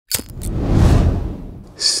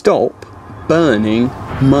stop burning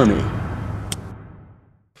money.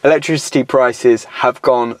 Electricity prices have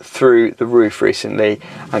gone through the roof recently,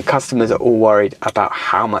 and customers are all worried about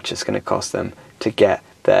how much it's going to cost them to get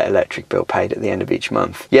their electric bill paid at the end of each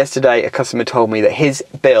month. Yesterday, a customer told me that his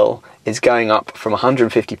bill is going up from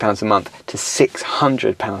 £150 a month to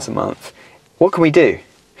 £600 a month. What can we do?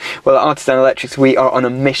 Well, at Artisan Electrics, we are on a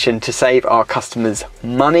mission to save our customers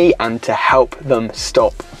money and to help them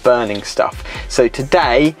stop burning stuff. So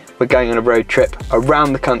today, we're going on a road trip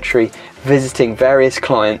around the country, visiting various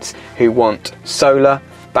clients who want solar,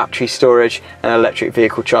 battery storage and electric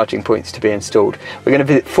vehicle charging points to be installed. We're going to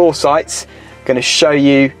visit 4 sites, going to show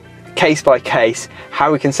you case by case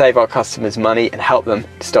how we can save our customers money and help them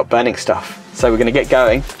to stop burning stuff. So we're going to get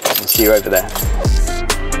going and see you over there.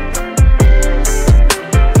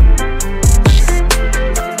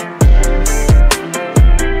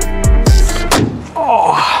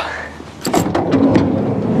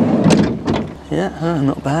 Yeah,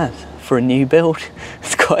 not bad for a new build.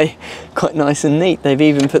 It's quite nice and neat. They've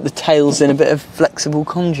even put the tails in a bit of flexible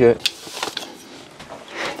conduit.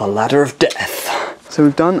 The ladder of death. So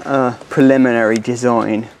we've done a preliminary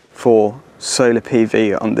design for solar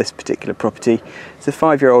PV on this particular property. It's a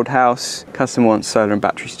 5-year-old house. Customer wants solar and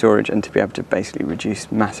battery storage and to be able to basically reduce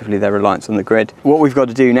massively their reliance on the grid. What we've got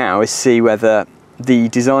to do now is see whether the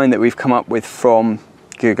design that we've come up with from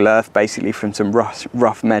Google Earth, basically from some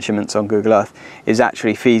rough measurements on Google Earth, is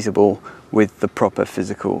actually feasible with the proper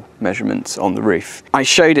physical measurements on the roof. I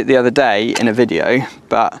showed it the other day in a video,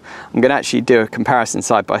 but I'm going to actually do a comparison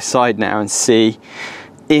side by side now and see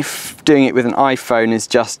if doing it with an iPhone is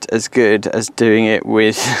just as good as doing it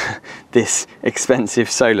with this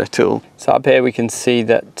expensive solar tool. So up here we can see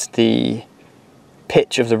that the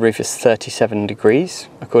pitch of the roof is 37 degrees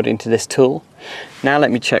according to this tool. Now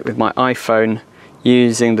let me check with my iPhone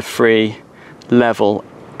using the free level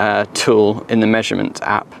tool in the measurement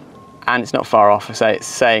app, and it's not far off. So it's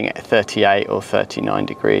saying at 38 or 39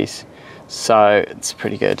 degrees, so it's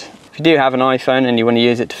pretty good. If you do have an iPhone and you want to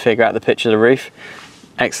use it to figure out the pitch of the roof,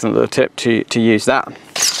 excellent little tip to use that.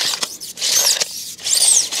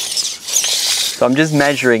 So I'm just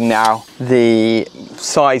measuring now the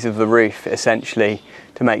size of the roof essentially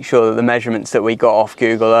to make sure that the measurements that we got off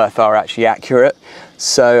Google Earth are actually accurate.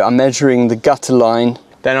 So I'm measuring the gutter line,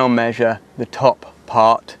 then I'll measure the top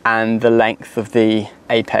part and the length of the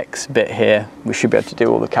apex bit here. We should be able to do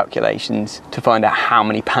all the calculations to find out how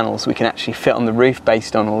many panels we can actually fit on the roof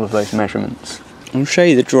based on all of those measurements. I'll show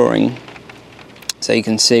you the drawing so you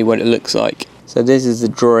can see what it looks like. So this is the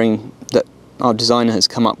drawing that our designer has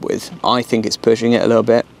come up with. I think it's pushing it a little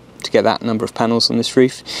bit to get that number of panels on this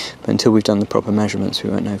roof, but until we've done the proper measurements we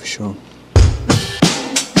won't know for sure.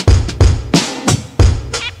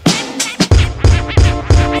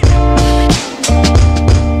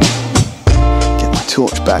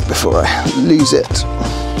 Torch back before I lose it.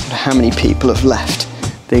 How many people have left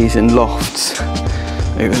these in lofts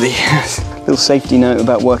over the years? Little safety note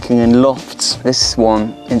about working in lofts. This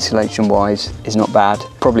one, insulation wise, is not bad.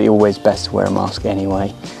 Probably always best to wear a mask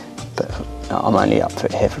anyway, but I'm only up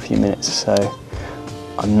here for a few minutes, so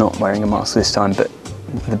I'm not wearing a mask this time. But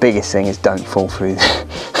the biggest thing is don't fall through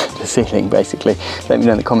the ceiling, basically. Let me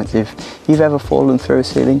know in the comments if you've ever fallen through a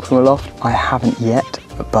ceiling from a loft. I haven't yet,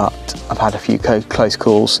 but I've had a few close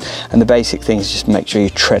calls, and the basic thing is just make sure you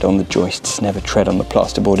tread on the joists, never tread on the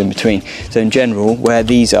plasterboard in between. So in general, where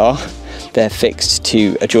these are, they're fixed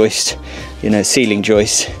to a joist, you know, ceiling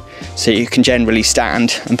joist, so you can generally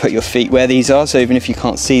stand and put your feet where these are. So even if you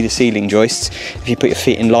can't see the ceiling joists, if you put your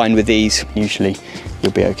feet in line with these, usually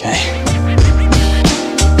you'll be okay.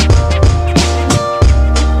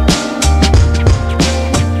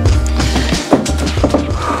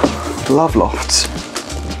 Love lofts.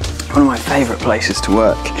 One of my favourite places to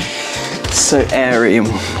work. It's so airy and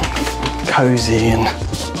cosy and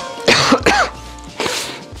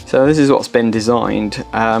so this is what's been designed.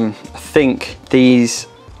 I think these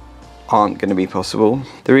aren't going to be possible.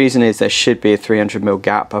 The reason is there should be a 300mm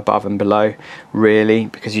gap above and below, really,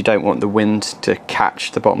 because you don't want the wind to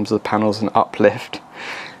catch the bottoms of the panels and uplift.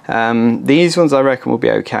 These ones I reckon will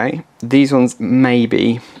be okay. These ones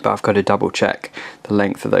maybe, but I've got to double check the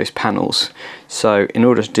length of those panels. So in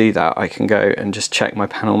order to do that, I can go and just check my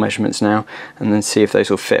panel measurements now and then see if those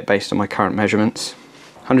will fit based on my current measurements.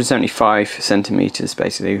 175 centimeters,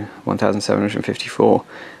 basically 1754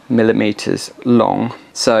 millimeters long.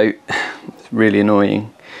 So it's really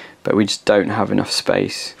annoying, but we just don't have enough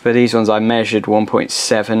space. For these ones I measured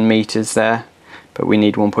 1.7 meters there, but we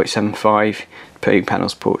need 1.75. Putting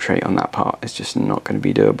panels portrait on that part is just not going to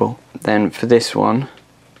be doable. Then for this one,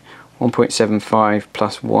 1.75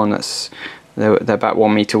 plus 1, that's They're about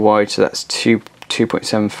 1 meter wide, so that's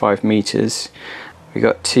 2.75 meters. We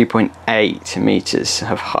got 2.8 meters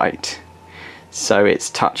of height, so it's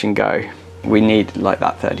touch and go. We need like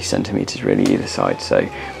that 30 centimeters really either side, so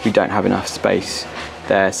we don't have enough space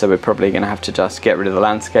there, so we're probably going to have to just get rid of the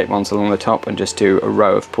landscape ones along the top and just do a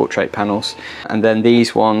row of portrait panels. And then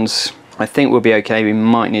these ones I think will be okay. We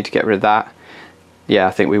might need to get rid of that. Yeah,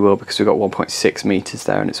 I think we will, because we've got 1.6 meters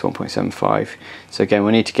there and it's 1.75. So again,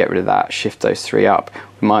 we need to get rid of that, shift those 3 up.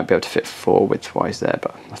 We might be able to fit 4 width-wise there,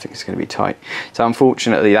 but I think it's going to be tight. So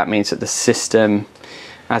unfortunately, that means that the system,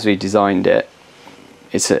 as we designed it,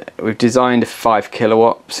 we've designed a 5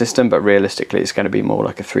 kilowatt system, but realistically it's going to be more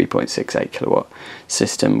like a 3.68 kilowatt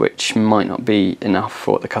system, which might not be enough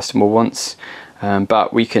for what the customer wants.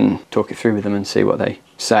 But we can talk it through with them and see what they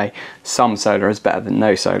say. Some solar is better than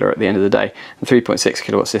no solar at the end of the day. The 3.6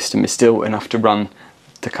 kilowatt system is still enough to run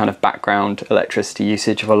the kind of background electricity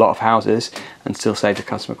usage of a lot of houses and still save the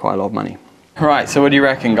customer quite a lot of money. Right, so what do you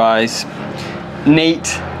reckon, guys?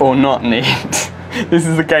 Neat or not neat? This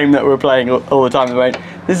is the game that we're playing all the time at the moment.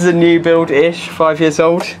 This is a new build-ish, 5 years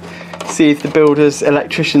old. See if the builders,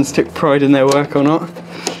 electricians took pride in their work or not.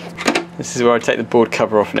 This is where I take the board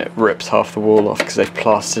cover off and it rips half the wall off because they've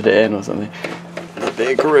plastered it in or something.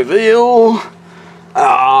 Big reveal.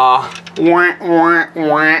 Ah.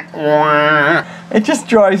 It just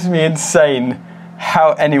drives me insane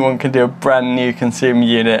how anyone can do a brand new consumer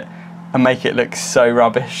unit and make it look so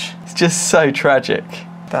rubbish. It's just so tragic.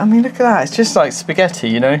 But I mean, look at that, it's just like spaghetti,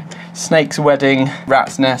 you know? Snake's wedding,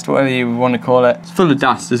 rat's nest, whatever you want to call it. It's full of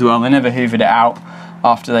dust as well. They never hoovered it out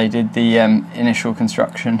after they did the initial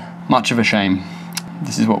construction. Much of a shame.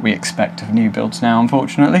 This is what we expect of new builds now,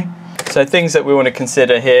 unfortunately. So things that we want to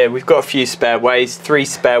consider here, we've got a few spare ways, 3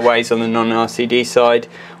 spare ways on the non-RCD side,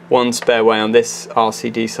 1 spare way on this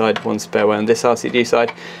RCD side, 1 spare way on this RCD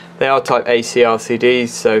side. They are type AC RCDs,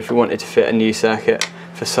 so if we wanted to fit a new circuit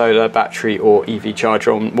for solar, battery or EV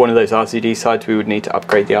charger on one of those RCD sides, we would need to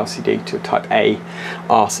upgrade the RCD to a type A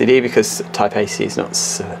RCD, because type AC is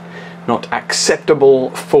not acceptable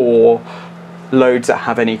for loads that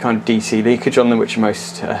have any kind of DC leakage on them, which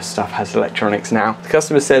most stuff has electronics now. The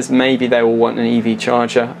customer says maybe they will want an EV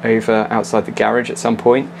charger over outside the garage at some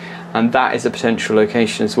point, and that is a potential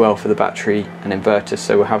location as well for the battery and inverter,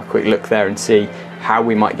 so we'll have a quick look there and see how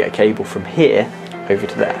we might get a cable from here over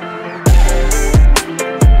to there.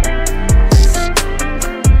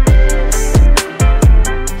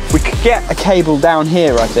 We could get a cable down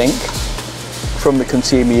here, I think, from the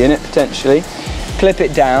consumer unit potentially, clip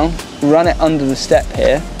it down, run it under the step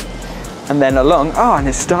here, and then along. Oh, and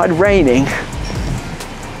it started raining.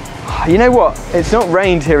 You know what? It's not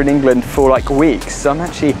rained here in England for like weeks, so I'm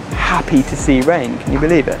actually happy to see rain. Can you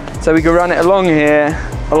believe it? So we can run it along here,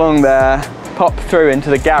 along there, pop through into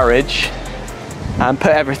the garage, and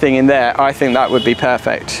put everything in there. I think that would be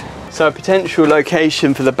perfect. So a potential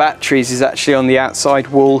location for the batteries is actually on the outside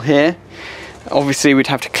wall here. Obviously we'd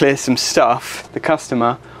have to clear some stuff. The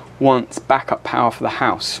customer wants backup power for the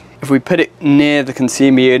house. If we put it near the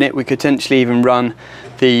consumer unit, we could potentially even run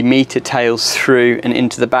the meter tails through and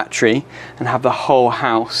into the battery and have the whole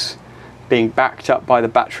house being backed up by the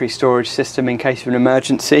battery storage system in case of an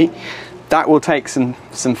emergency. That will take some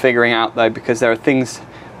figuring out though, because there are things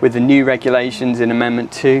with the new regulations in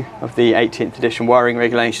Amendment 2 of the 18th edition wiring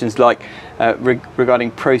regulations, like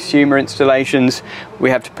regarding prosumer installations, we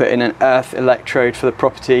have to put in an earth electrode for the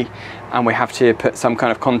property, and we have to put some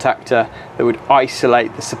kind of contactor that would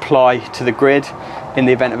isolate the supply to the grid in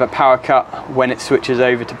the event of a power cut when it switches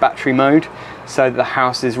over to battery mode, so that the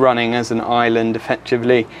house is running as an island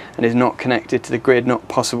effectively and is not connected to the grid, not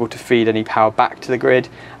possible to feed any power back to the grid,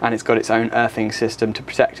 and it's got its own earthing system to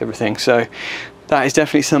protect everything. So that is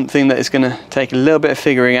definitely something that is going to take a little bit of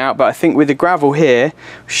figuring out, but I think with the gravel here,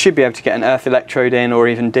 we should be able to get an earth electrode in, or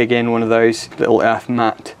even dig in one of those little earth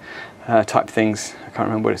mat type things. I can't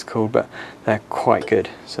remember what it's called, but they're quite good,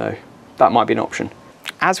 so that might be an option.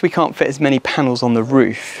 As we can't fit as many panels on the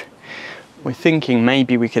roof, we're thinking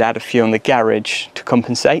maybe we could add a few on the garage to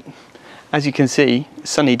compensate. As you can see,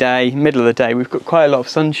 sunny day, middle of the day, we've got quite a lot of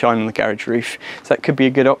sunshine on the garage roof, so that could be a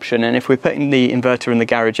good option. And if we're putting the inverter in the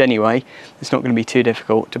garage anyway, it's not going to be too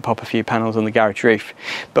difficult to pop a few panels on the garage roof.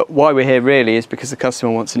 But why we're here really is because the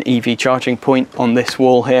customer wants an EV charging point on this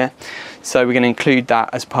wall here, so we're going to include that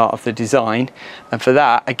as part of the design. And for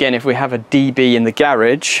that, again, if we have a DB in the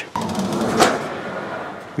garage,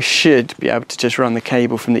 we should be able to just run the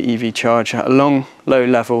cable from the EV charger along low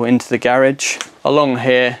level into the garage, along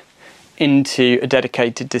here into a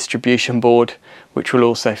dedicated distribution board, which will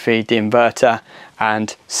also feed the inverter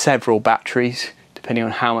and several batteries, depending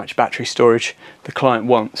on how much battery storage the client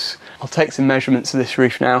wants. I'll take some measurements of this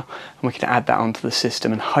roof now and we can add that onto the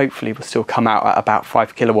system, and hopefully we'll still come out at about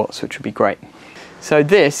 5 kilowatts, which would be great. So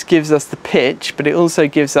this gives us the pitch, but it also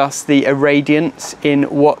gives us the irradiance in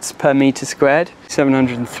watts per meter squared.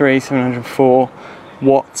 703, 704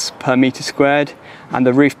 watts per meter squared, and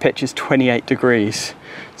the roof pitch is 28 degrees.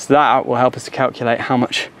 So that will help us to calculate how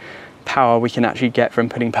much power we can actually get from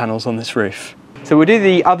putting panels on this roof. So we'll do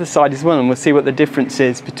the other side as well, and we'll see what the difference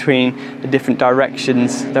is between the different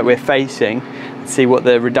directions that we're facing and see what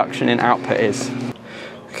the reduction in output is.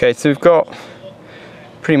 Okay, so we've got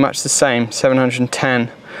pretty much the same,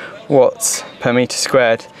 710 watts per meter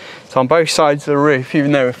squared. So on both sides of the roof,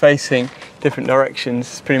 even though we're facing different directions,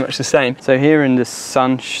 it's pretty much the same. So here in the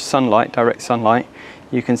sunlight, direct sunlight,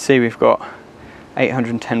 you can see we've got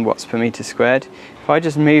 810 watts per meter squared. If I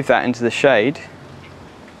just move that into the shade,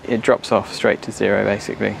 it drops off straight to 0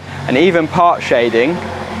 basically. And even part shading,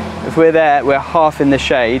 if we're there, we're half in the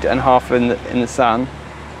shade and half in the sun,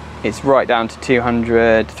 it's right down to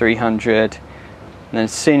 200, 300. And then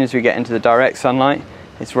as soon as we get into the direct sunlight,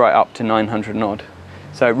 it's right up to 900 and odd.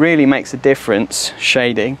 So it really makes a difference,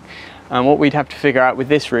 shading. And what we'd have to figure out with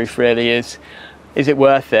this roof really is it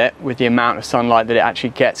worth it with the amount of sunlight that it actually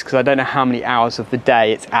gets? Because I don't know how many hours of the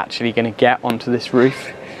day it's actually going to get onto this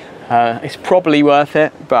roof. It's probably worth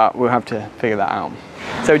it, but we'll have to figure that out.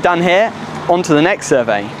 So we're done here, on to the next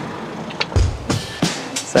survey.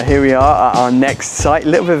 So here we are at our next site, a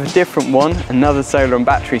little bit of a different one, another solar and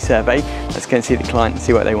battery survey. Let's go and see the client and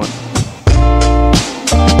see what they want.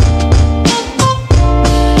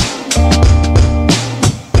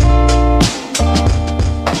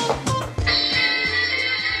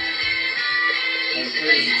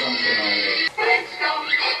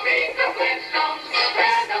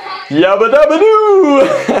 Yabba dabba doo!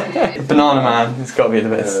 Banana Man, it's got to be the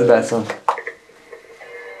best, the best one. This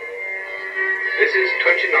is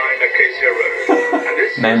 29 Acacia Road, and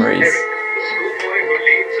this Memories. is Eric, the schoolboy who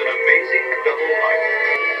leads an amazing double life.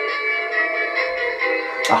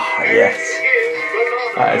 Ah, yes.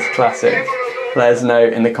 That is classic. Let us know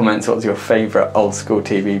in the comments what's your favourite old school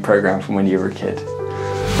TV programme from when you were a kid.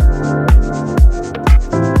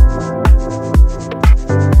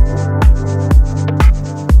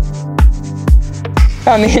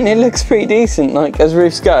 I mean, it looks pretty decent, like, as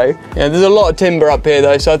roofs go. Yeah, there's a lot of timber up here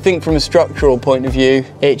though, so I think from a structural point of view,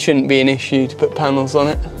 it shouldn't be an issue to put panels on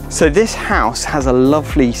it. So this house has a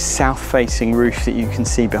lovely south-facing roof that you can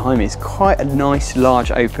see behind me. It's quite a nice,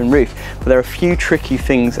 large, open roof, but there are a few tricky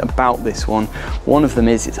things about this one. One of them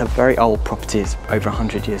is it's a very old property, it's over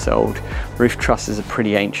 100 years old. Roof trusses are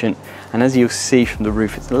pretty ancient, and as you'll see from the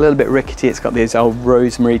roof, it's a little bit rickety. It's got these old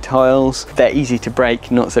rosemary tiles. They're easy to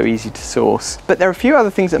break, not so easy to source. But there are a few other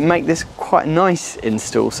things that make this quite a nice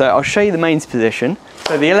install. So I'll show you the mains position.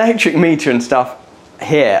 So the electric meter and stuff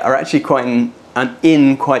here are actually quite an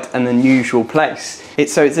unusual place.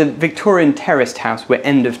 It's a Victorian terraced house. We're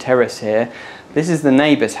end of terrace here. This is the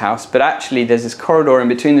neighbour's house, but actually there's this corridor in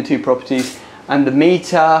between the two properties, and the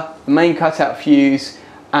meter, the main cutout fuse,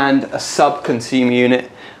 and a sub-consumer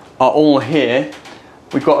unit are all here.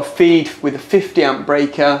 We've got a feed with a 50 amp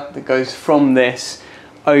breaker that goes from this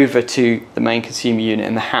over to the main consumer unit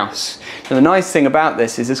in the house. Now the nice thing about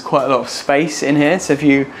this is there's quite a lot of space in here. So if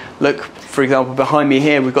you look, for example, behind me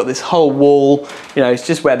here, we've got this whole wall, you know, it's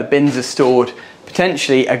just where the bins are stored.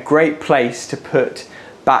 Potentially a great place to put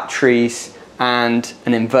batteries and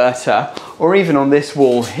an inverter, or even on this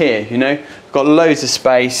wall here, you know, we've got loads of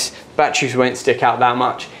space, batteries won't stick out that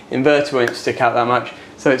much, inverter won't stick out that much.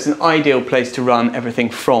 So it's an ideal place to run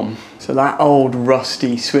everything from. So that old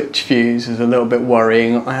rusty switch fuse is a little bit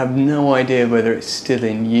worrying. I have no idea whether it's still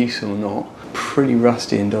in use or not. Pretty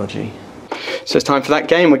rusty and dodgy. So it's time for that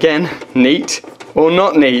game again. Neat or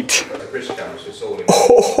not neat?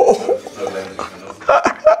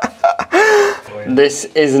 This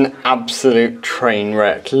is an absolute train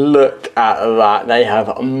wreck. Look at that. They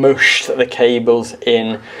have mushed the cables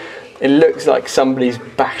in. It looks like somebody's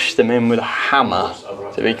bashed them in with a hammer,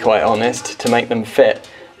 to be quite honest, to make them fit.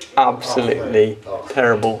 Absolutely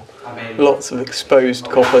terrible. Lots of exposed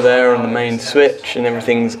copper there on the main switch, and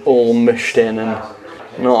everything's all mushed in and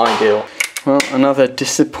not ideal. Well, another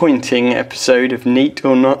disappointing episode of Neat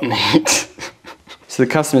or Not Neat. So the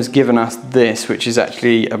customer's given us this, which is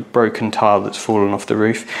actually a broken tile that's fallen off the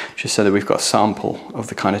roof, just so that we've got a sample of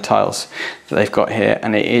the kind of tiles that they've got here.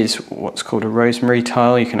 And it is what's called a rosemary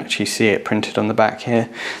tile. You can actually see it printed on the back here.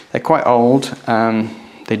 They're quite old.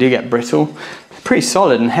 They do get brittle. They're pretty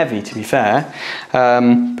solid and heavy, to be fair.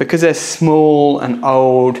 Because they're small and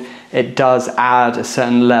old, it does add a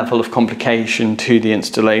certain level of complication to the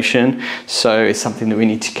installation. So it's something that we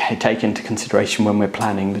need to take into consideration when we're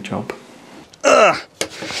planning the job. I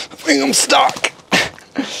think I'm stuck.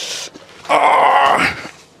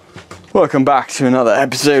 Welcome back to another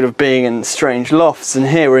episode of Being in Strange Lofts, and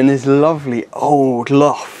here we're in this lovely old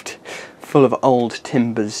loft full of old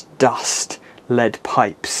timbers, dust, lead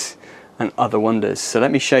pipes and other wonders. So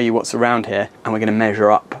let me show you what's around here, and we're going to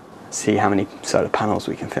measure up, see how many solar panels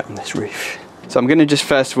we can fit on this roof. So I'm going to just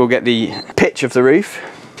first of all get the pitch of the roof.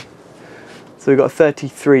 So we've got a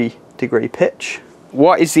 33-degree pitch.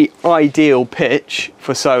 What is the ideal pitch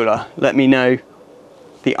for solar? Let me know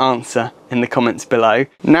the answer in the comments below.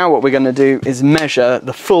 Now what we're going to do is measure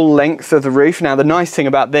the full length of the roof. Now the nice thing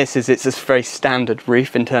about this is it's a very standard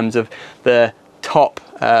roof in terms of the top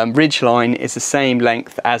ridge line is the same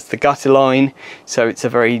length as the gutter line, so it's a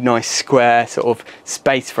very nice square sort of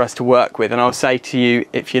space for us to work with. And I'll say to you,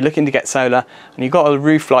 if you're looking to get solar and you've got a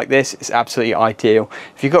roof like this, it's absolutely ideal.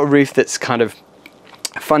 If you've got a roof that's kind of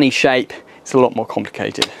a funny shape, it's a lot more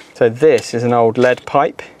complicated. So this is an old lead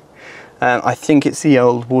pipe. I think it's the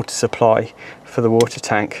old water supply for the water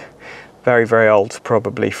tank. Very, very old,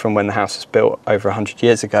 probably from when the house was built over 100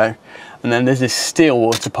 years ago. And then there's this steel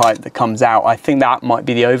water pipe that comes out. I think that might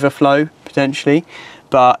be the overflow, potentially.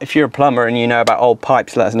 But if you're a plumber and you know about old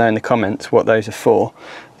pipes, let us know in the comments what those are for.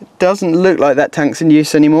 It doesn't look like that tank's in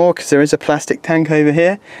use anymore because there is a plastic tank over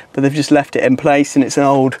here, but they've just left it in place and it's an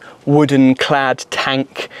old wooden clad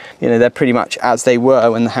tank. You know, they're pretty much as they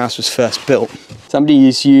were when the house was first built. Somebody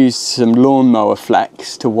has used some lawnmower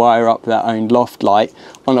flex to wire up their own loft light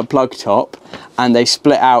on a plug top, and they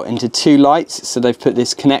split out into two lights. So they've put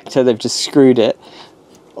this connector, they've just screwed it.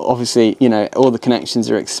 Obviously, you know, all the connections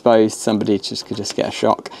are exposed. Somebody could just get a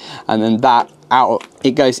shock. And then that out,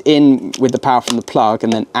 it goes in with the power from the plug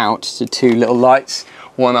and then out to two little lights,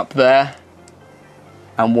 one up there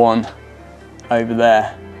and one over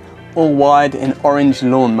there, all wired in orange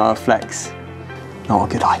lawnmower flex. Not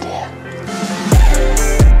a good idea.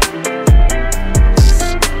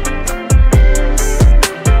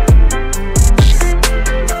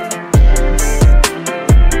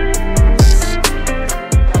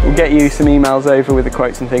 We'll get you some emails over with the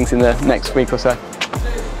quotes and things in the next week or so.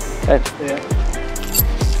 Okay. Yeah.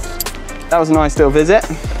 That was a nice little visit.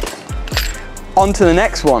 On to the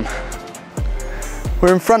next one.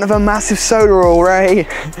 We're in front of a massive solar array.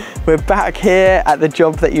 We're back here at the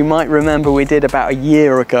job that you might remember we did about a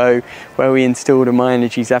year ago, where we installed a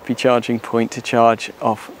MyEnergy Zappi charging point to charge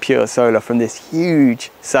off pure solar from this huge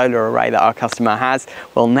solar array that our customer has.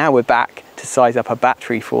 Well, now we're back to size up a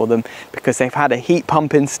battery for them because they've had a heat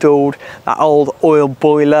pump installed. That old oil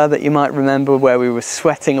boiler that you might remember where we were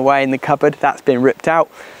sweating away in the cupboard, that's been ripped out.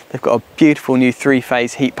 They've got a beautiful new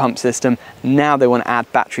 3-phase heat pump system. Now they want to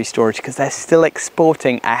add battery storage because they're still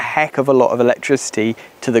exporting a heck of a lot of electricity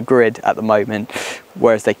to the grid at the moment,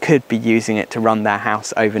 whereas they could be using it to run their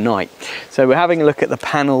house overnight. So we're having a look at the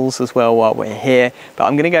panels as well while we're here, but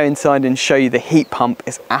I'm going to go inside and show you the heat pump.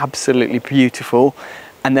 It's absolutely beautiful.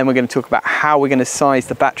 And then we're going to talk about how we're going to size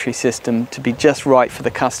the battery system to be just right for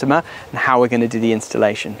the customer and how we're going to do the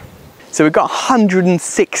installation. So we've got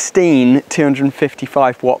 116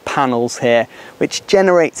 255 watt panels here, which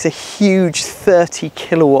generates a huge 30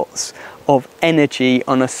 kilowatts of energy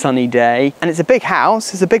on a sunny day. And it's a big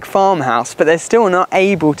house, it's a big farmhouse, but they're still not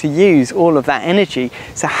able to use all of that energy.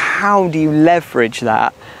 So how do you leverage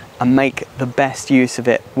that and make the best use of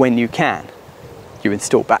it when you can? You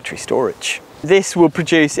install battery storage. This will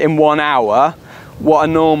produce in 1 hour what a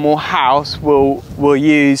normal house will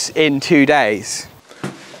use in 2 days.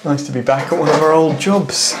 Nice to be back at one of our old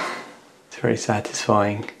jobs. It's very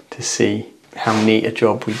satisfying to see how neat a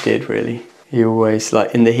job we did, really. You always,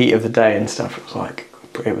 like, in the heat of the day and stuff, it was like,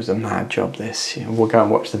 it was a mad job, this. You know, we'll go and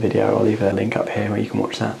watch the video. I'll leave a link up here where you can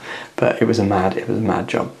watch that. But it was a mad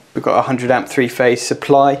job. We've got a 100 amp 3-phase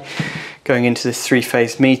supply going into this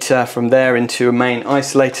 3-phase meter, from there into a main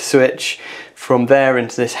isolator switch, from there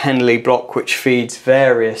into this Henley block which feeds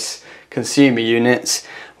various consumer units.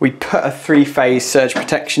 We put a 3-phase surge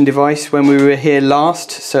protection device when we were here last,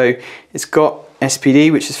 so it's got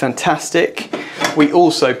SPD, which is fantastic. We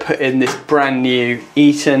also put in this brand new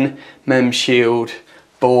Eaton MemShield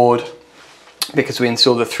board because we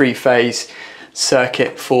installed the 3-phase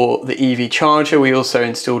circuit for the EV charger. We also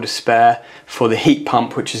installed a spare for the heat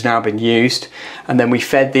pump, which has now been used, and then we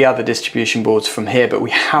fed the other distribution boards from here, but we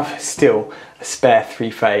have still a spare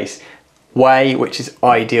 3-phase Way, which is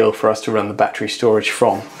ideal for us to run the battery storage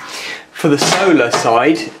from. For the solar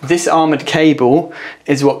side, this armoured cable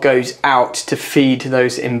is what goes out to feed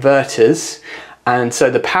those inverters, And so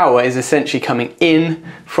the power is essentially coming in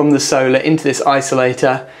from the solar into this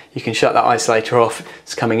isolator. You can shut that isolator off.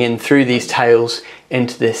 It's coming in through these tails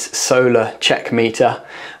into this solar check meter.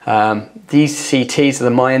 These CTs are the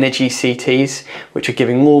My Energy CTs, which are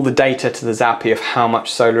giving all the data to the Zappi of how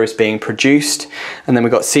much solar is being produced. And then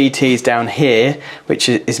we've got CTs down here, which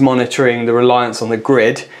is monitoring the reliance on the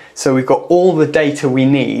grid. So we've got all the data we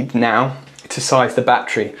need now to size the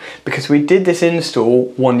battery, because we did this install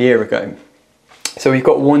 1 year ago. So we've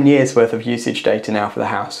got 1 year's worth of usage data now for the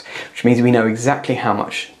house, which means we know exactly how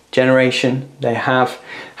much generation they have,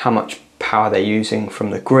 how much power they're using from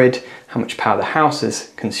the grid, how much power the house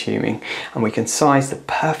is consuming, and we can size the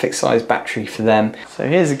perfect size battery for them. So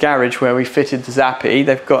here's a garage where we fitted the Zappi.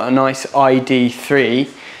 They've got a nice ID4,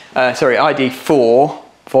 Volkswagen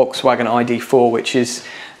ID4, which is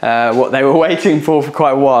what they were waiting for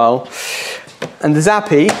quite a while. And the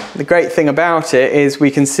Zappi, the great thing about it is we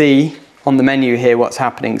can see on the menu here what's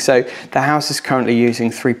happening. So the house is currently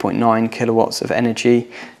using 3.9 kilowatts of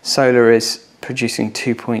energy. Solar is producing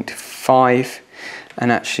 2.5,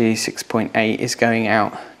 and actually 6.8 is going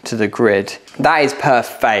out to the grid. That is per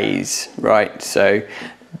phase, right? So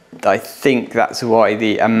I think that's why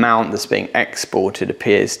the amount that's being exported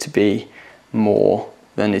appears to be more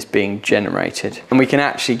than is being generated. And we can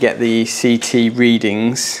actually get the CT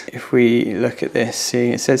readings. If we look at this,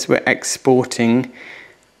 see, it says we're exporting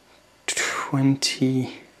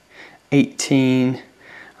 2018.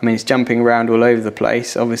 I mean, it's jumping around all over the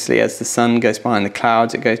place. Obviously, as the sun goes behind the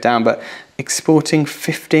clouds, it goes down, but exporting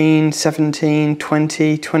 15, 17,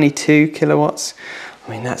 20, 22 kilowatts.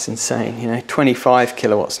 I mean, that's insane, you know, 25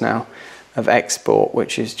 kilowatts now of export,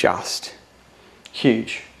 which is just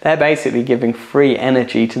huge. They're basically giving free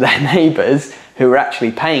energy to their neighbours who are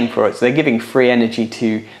actually paying for it. So they're giving free energy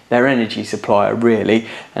to their energy supplier, really.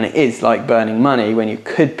 And it is like burning money when you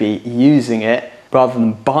could be using it rather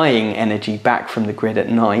than buying energy back from the grid at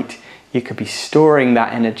night. You could be storing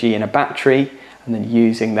that energy in a battery and then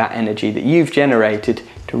using that energy that you've generated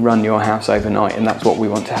to run your house overnight. And that's what we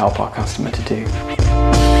want to help our customer to do.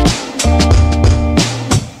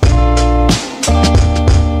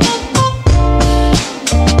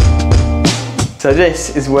 So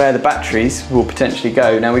this is where the batteries will potentially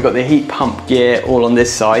go. Now we've got the heat pump gear all on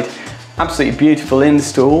this side. Absolutely beautiful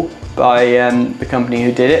install by the company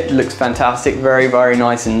who did it. It looks fantastic, very, very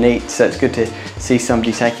nice and neat. So it's good to see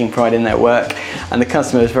somebody taking pride in their work. And the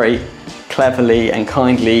customer has very cleverly and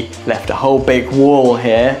kindly left a whole big wall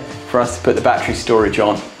here for us to put the battery storage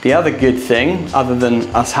on. The other good thing, other than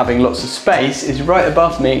us having lots of space, is right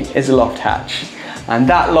above me is a loft hatch. And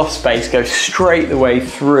that loft space goes straight the way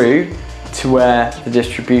through to where the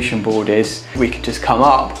distribution board is. We could just come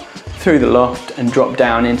up through the loft and drop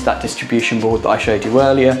down into that distribution board that I showed you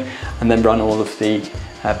earlier, and then run all of the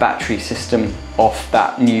battery system off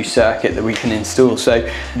that new circuit that we can install. So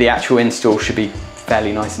the actual install should be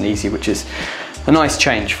fairly nice and easy, which is a nice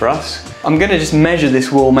change for us. I'm going to just measure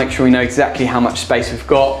this wall, make sure we know exactly how much space we've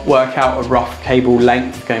got, work out a rough cable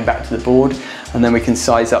length going back to the board, and then we can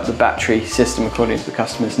size up the battery system according to the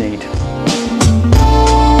customer's need.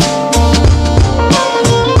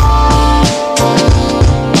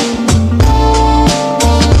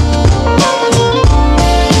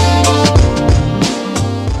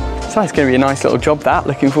 So it's going to be a nice little job, that.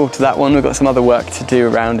 Looking forward to that one. We've got some other work to do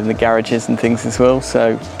around in the garages and things as well.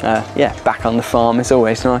 So yeah, back on the farm is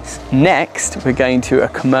always nice. Next, we're going to a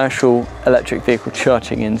commercial electric vehicle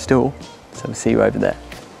charging install. So we'll see you over there.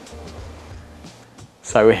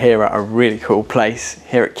 So we're here at a really cool place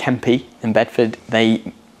here at Kempe in Bedford.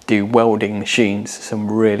 They do welding machines, some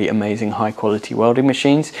really amazing high quality welding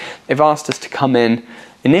machines. They've asked us to come in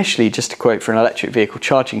initially just to quote for an electric vehicle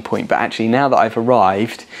charging point, but actually now that I've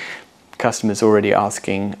arrived, customers already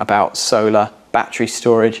asking about solar, battery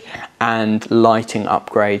storage and lighting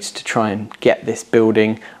upgrades to try and get this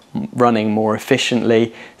building running more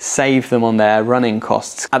efficiently, save them on their running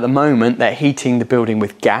costs. At the moment, they're heating the building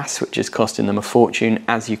with gas, which is costing them a fortune,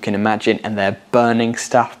 as you can imagine, and they're burning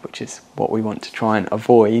stuff, which is what we want to try and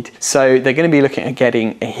avoid. So they're going to be looking at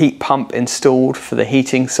getting a heat pump installed for the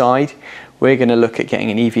heating side. We're going to look at getting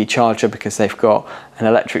an EV charger because they've got an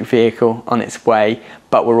electric vehicle on its way,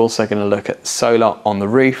 but we're also going to look at solar on the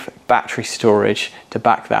roof, battery storage to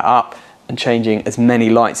back that up, and changing as many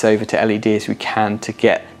lights over to LED as we can to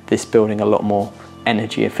get this building a lot more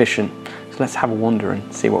energy efficient. So let's have a wander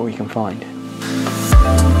and see what we can find.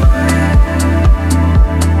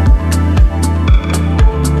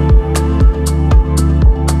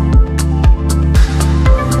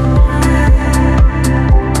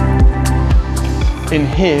 In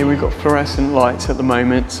here we've got fluorescent lights at the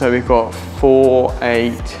moment, so we've got 4,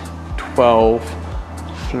 8,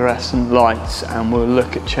 12 fluorescent lights, and we'll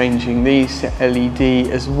look at changing these to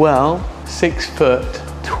LED as well. 6-foot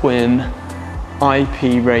twin,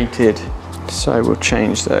 IP rated. So we'll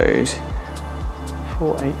change those.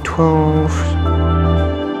 4, 8, 12.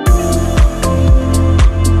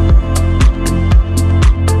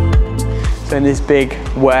 So in this big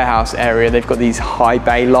warehouse area, they've got these high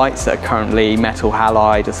bay lights that are currently metal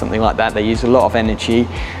halide or something like that. They use a lot of energy,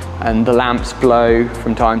 and the lamps blow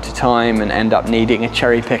from time to time and end up needing a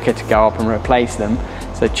cherry picker to go up and replace them.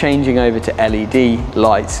 So changing over to LED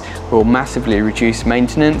lights will massively reduce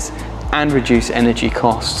maintenance and reduce energy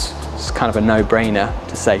costs. It's kind of a no-brainer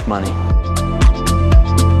to save money.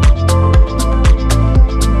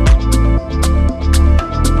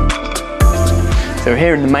 So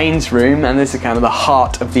here in the mains room, and this is kind of the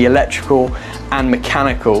heart of the electrical and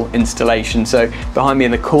mechanical installation. So behind me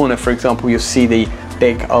in the corner, for example, you'll see the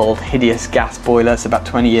big old hideous gas boiler. It's about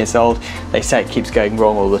 20 years old. They say it keeps going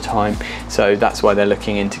wrong all the time. So that's why they're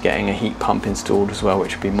looking into getting a heat pump installed as well,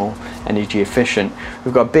 which would be more energy efficient.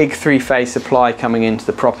 We've got a big 3-phase supply coming into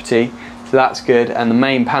the property. So that's good. And the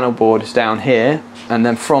main panel board is down here. And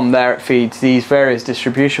then from there it feeds these various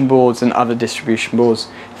distribution boards and other distribution boards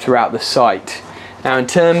throughout the site. Now in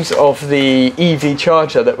terms of the EV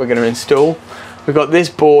charger that we're going to install, we've got this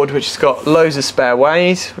board which has got loads of spare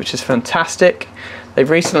ways, which is fantastic. They've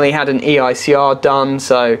recently had an EICR done,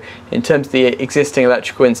 so in terms of the existing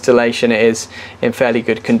electrical installation, it is in fairly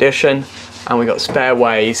good condition. And we've got spare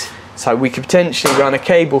ways, so we could potentially run a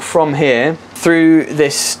cable from here through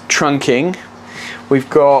this trunking. We've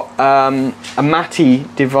got a MATI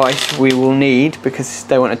device we will need because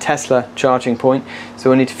they want a Tesla charging point. So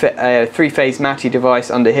we'll need to fit a 3-phase MATI device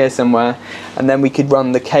under here somewhere, and then we could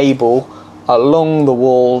run the cable along the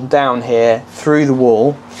wall, down here, through the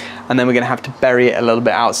wall, and then we're going to have to bury it a little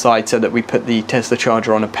bit outside so that we put the Tesla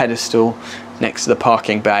charger on a pedestal next to the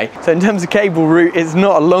parking bay. So in terms of cable route, it's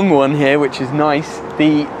not a long one here, which is nice.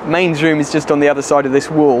 The mains room is just on the other side of this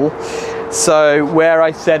wall. So where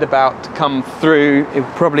I said about to come through, it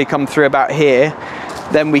will probably come through about here.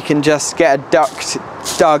 Then we can just get a duct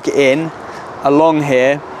dug in along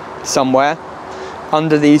here somewhere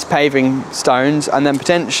under these paving stones, and then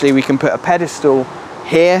potentially we can put a pedestal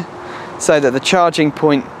here so that the charging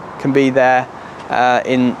point can be there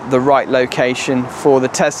in the right location for the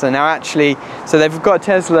Tesla. Now actually, so they've got a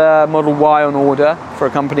Tesla Model Y on order for a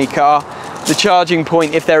company car. The charging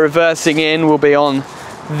point, if they're reversing in, will be on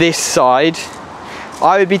this side.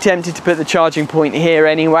 I would be tempted to put the charging point here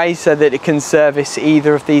anyway, so that it can service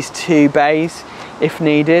either of these 2 bays if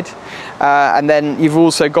needed. And then you've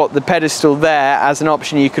also got the pedestal there as an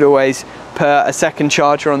option. You could always put a second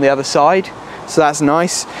charger on the other side, so that's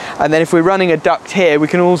nice. And then if we're running a duct here, we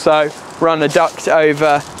can also run a duct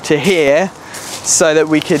over to here so that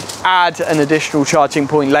we could add an additional charging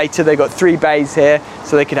point later. They've got 3 bays here,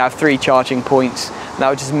 so they could have 3 charging points. That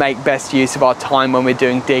would just make best use of our time when we're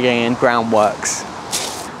doing digging and groundworks.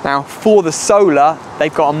 Now for the solar,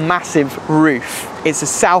 they've got a massive roof. It's a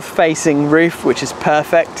south-facing roof, which is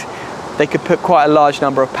perfect. They could put quite a large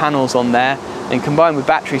number of panels on there, and combined with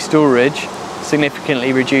battery storage,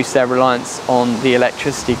 significantly reduce their reliance on the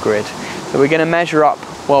electricity grid. So we're going to measure up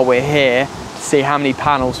while we're here to see how many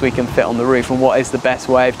panels we can fit on the roof and what is the best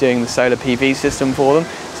way of doing the solar PV system for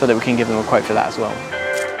them, so that we can give them a quote for that as well.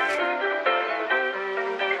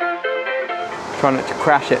 Try not to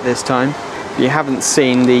crash it this time. If you haven't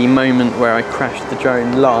seen the moment where I crashed the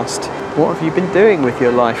drone last, what have you been doing with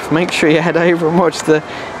your life? Make sure you head over and watch the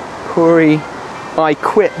Corey I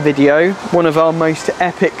Quit video, one of our most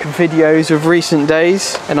epic videos of recent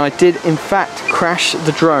days. And I did in fact crash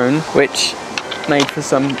the drone, which made for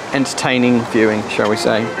some entertaining viewing, shall we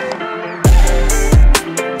say.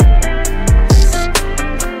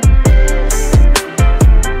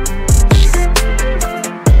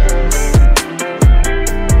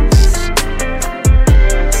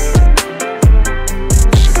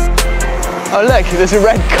 Oh look, there's a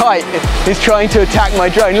red kite. It's trying to attack my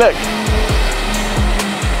drone, look.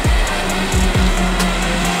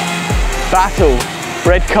 Battle,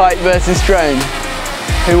 red kite versus drone.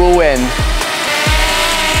 Who will win?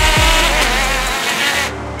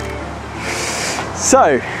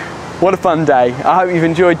 So, what a fun day. I hope you've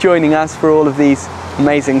enjoyed joining us for all of these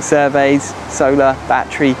amazing surveys. Solar,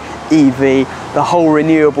 battery, EV, the whole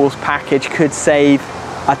renewables package could save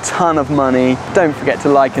a ton of money. Don't forget to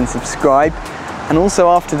like and subscribe. And also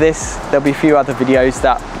after this, there'll be a few other videos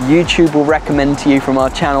that YouTube will recommend to you from our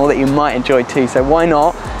channel that you might enjoy too. So why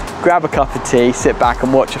not grab a cup of tea, sit back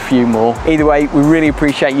and watch a few more. Either way, we really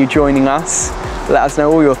appreciate you joining us. Let us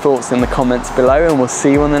know all your thoughts in the comments below, and we'll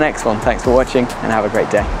see you on the next one. Thanks for watching and have a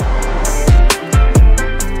great day.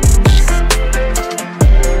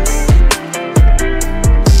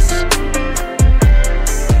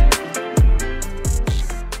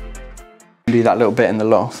 Do that little bit in the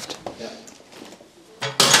loft.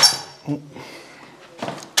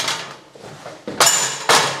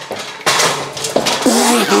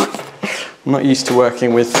 I'm not used to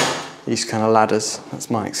working with these kind of ladders, that's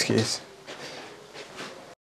my excuse.